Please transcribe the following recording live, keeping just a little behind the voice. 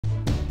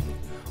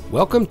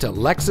Welcome to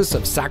Lexus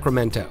of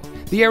Sacramento,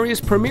 the area's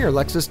premier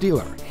Lexus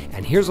dealer.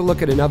 And here's a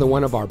look at another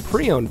one of our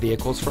pre-owned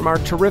vehicles from our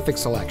terrific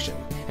selection,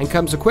 and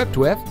comes equipped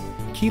with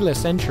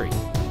keyless entry,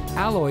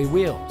 alloy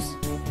wheels,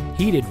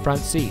 heated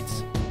front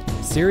seats,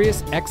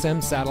 Sirius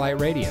XM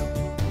satellite radio,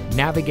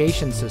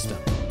 navigation system,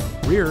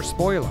 rear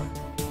spoiler,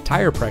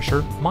 tire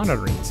pressure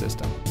monitoring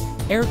system,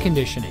 air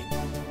conditioning,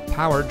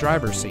 power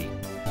driver's seat,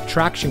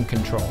 traction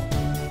control,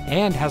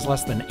 and has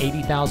less than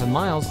 80,000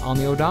 miles on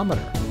the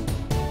odometer.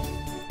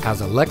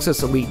 As a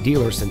Lexus Elite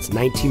dealer since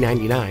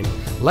 1999,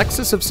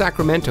 Lexus of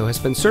Sacramento has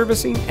been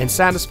servicing and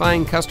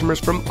satisfying customers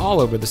from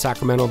all over the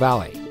Sacramento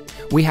Valley.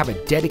 We have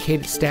a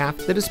dedicated staff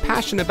that is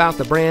passionate about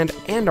the brand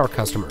and our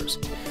customers.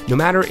 No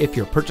matter if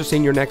you're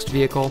purchasing your next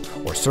vehicle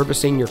or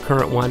servicing your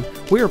current one,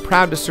 we are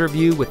proud to serve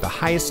you with the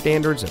highest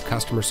standards of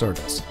customer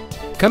service.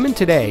 Come in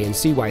today and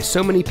see why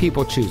so many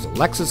people choose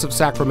Lexus of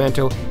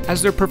Sacramento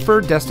as their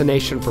preferred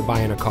destination for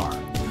buying a car.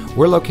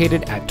 We're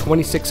located at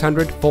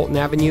 2600 Fulton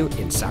Avenue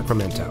in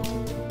Sacramento.